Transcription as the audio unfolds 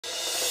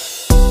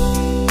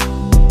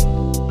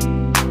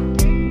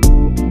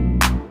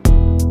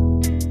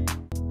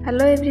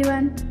Hello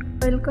everyone,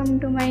 welcome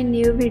to my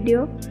new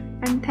video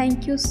and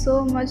thank you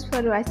so much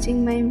for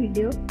watching my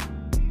video.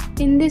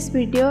 In this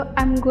video,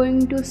 I'm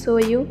going to show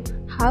you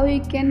how you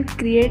can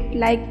create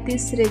like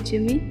this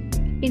resume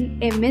in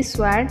MS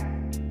Word.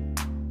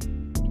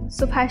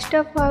 So first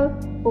of all,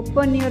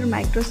 open your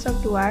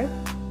Microsoft Word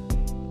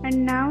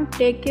and now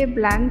take a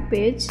blank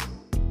page.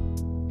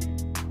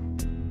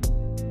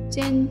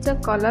 Change the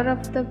color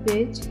of the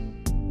page.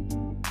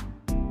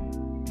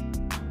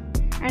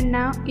 And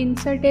now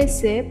insert a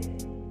shape.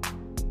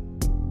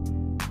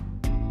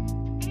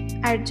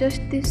 Adjust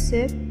this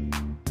shape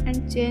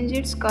and change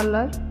its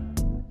color.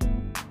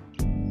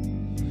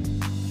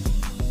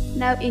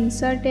 Now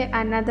insert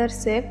another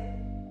shape.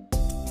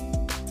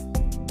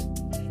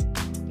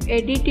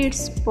 Edit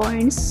its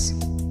points.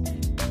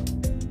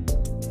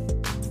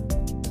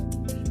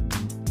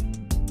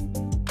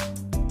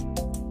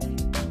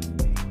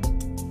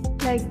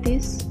 Like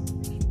this.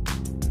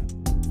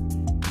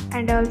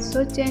 And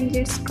also change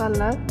its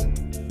color.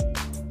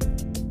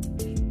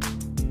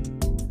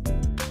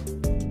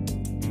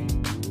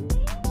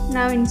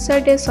 Now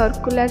insert a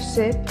circular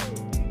shape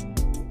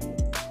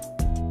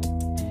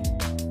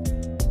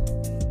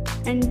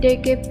and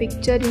take a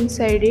picture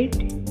inside it.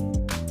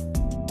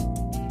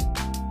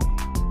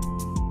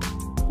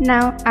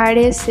 Now add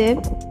a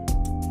shape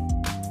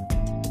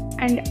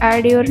and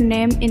add your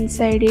name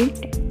inside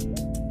it.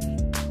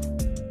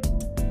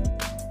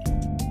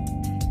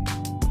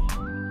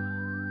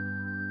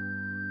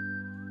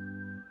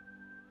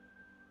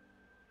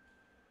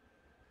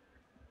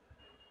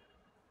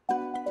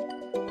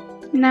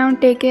 Now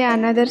take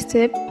another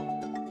shape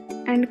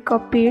and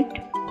copy it.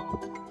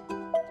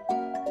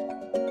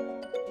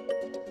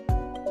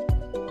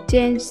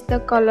 Change the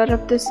color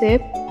of the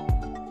shape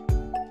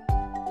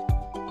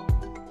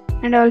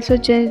and also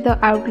change the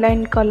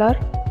outline color.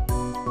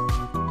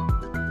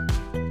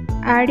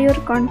 Add your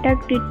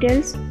contact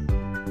details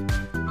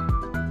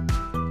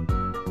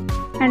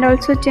and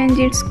also change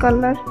its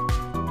color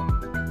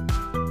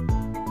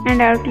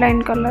and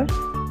outline color.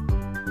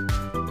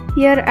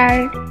 Here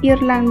add your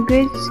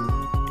language,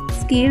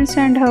 skills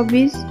and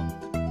hobbies.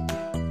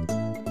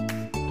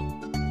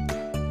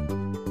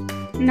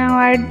 Now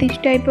add this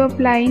type of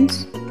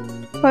lines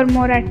for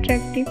more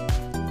attractive.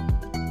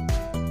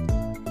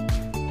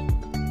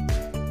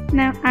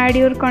 Now add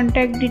your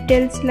contact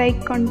details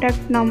like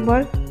contact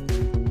number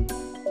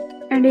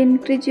and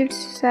increase its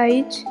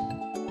size.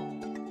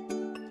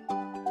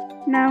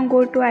 Now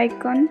go to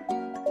icon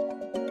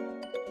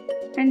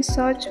and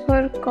search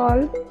for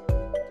call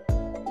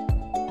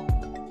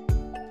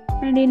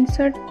and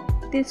insert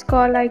this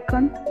call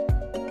icon.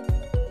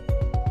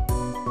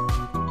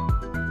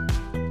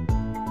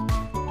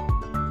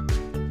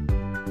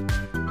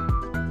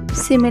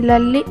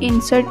 Similarly,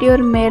 insert your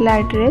mail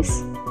address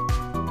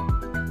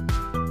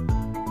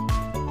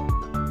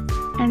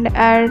and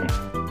add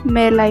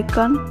mail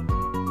icon.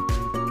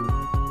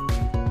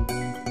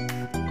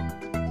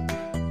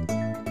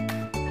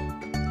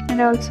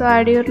 And also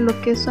add your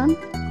location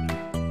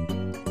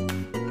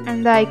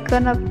and the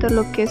icon of the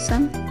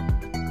location.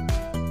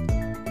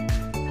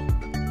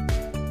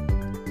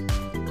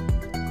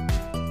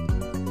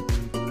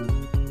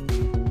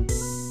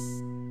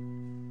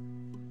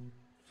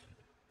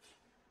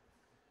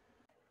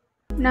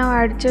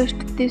 Now adjust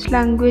this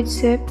language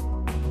shape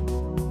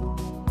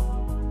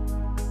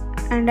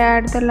and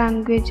add the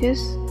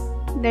languages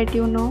that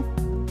you know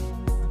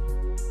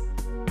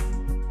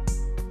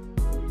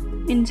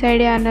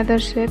inside another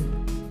shape.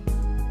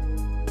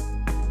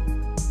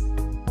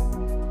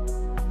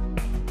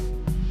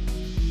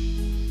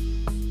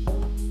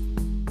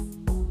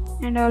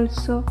 And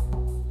also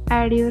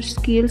add your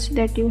skills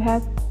that you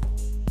have.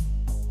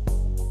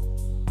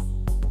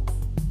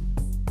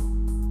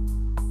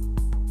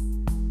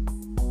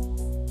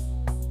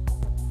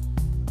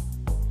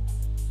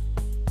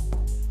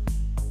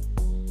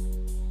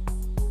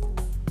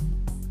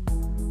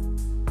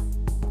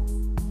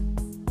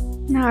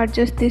 Now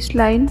adjust this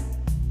line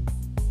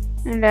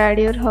and add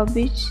your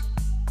hobbies.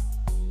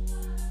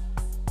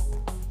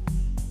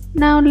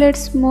 Now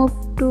let's move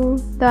to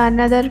the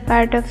another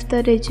part of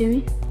the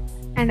resume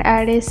and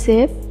add a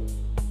shape.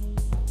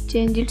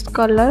 Change its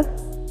color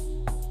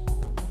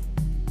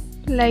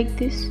like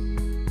this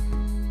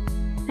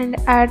and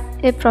add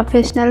a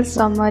professional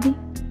summary.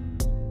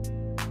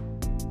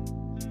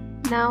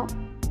 Now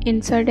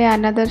insert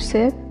another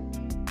shape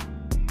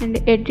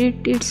and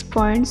edit its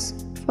points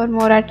for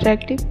more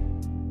attractive.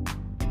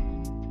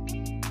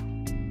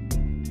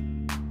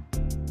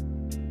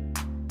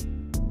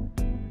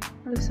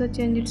 Also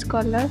change its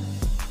color.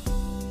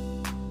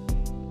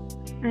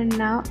 And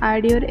now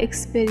add your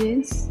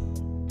experience.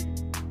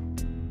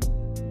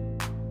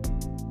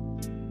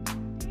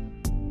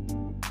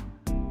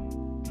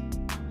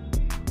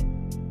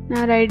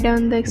 Now write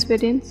down the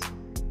experience.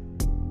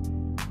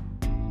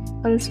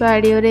 Also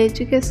add your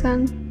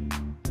education.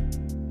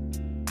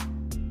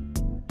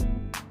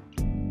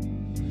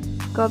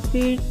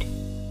 Copy it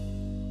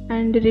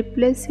and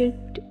replace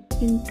it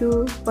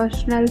into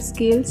personal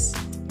skills.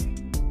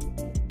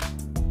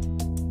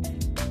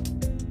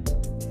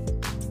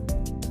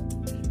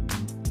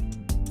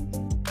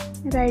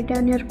 Write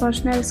down your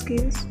personal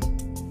skills.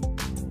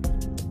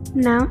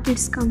 Now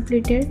it's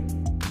completed.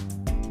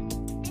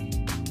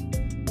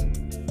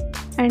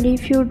 And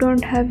if you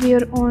don't have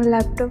your own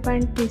laptop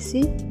and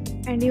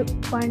PC and you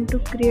want to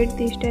create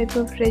this type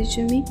of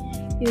resume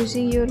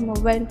using your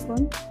mobile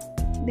phone,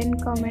 then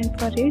comment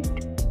for it.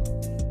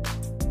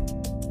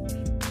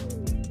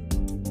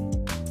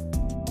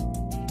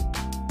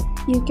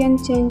 You can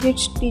change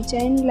its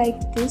design like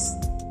this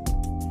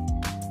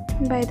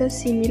by the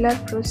similar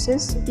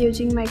process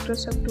using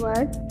Microsoft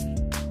Word.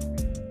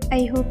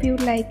 I hope you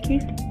like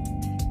it,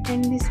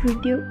 and this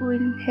video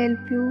will help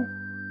you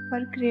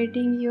for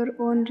creating your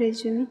own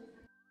resume.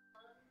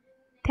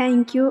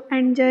 Thank you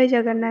and Jai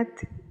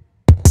Jagannath.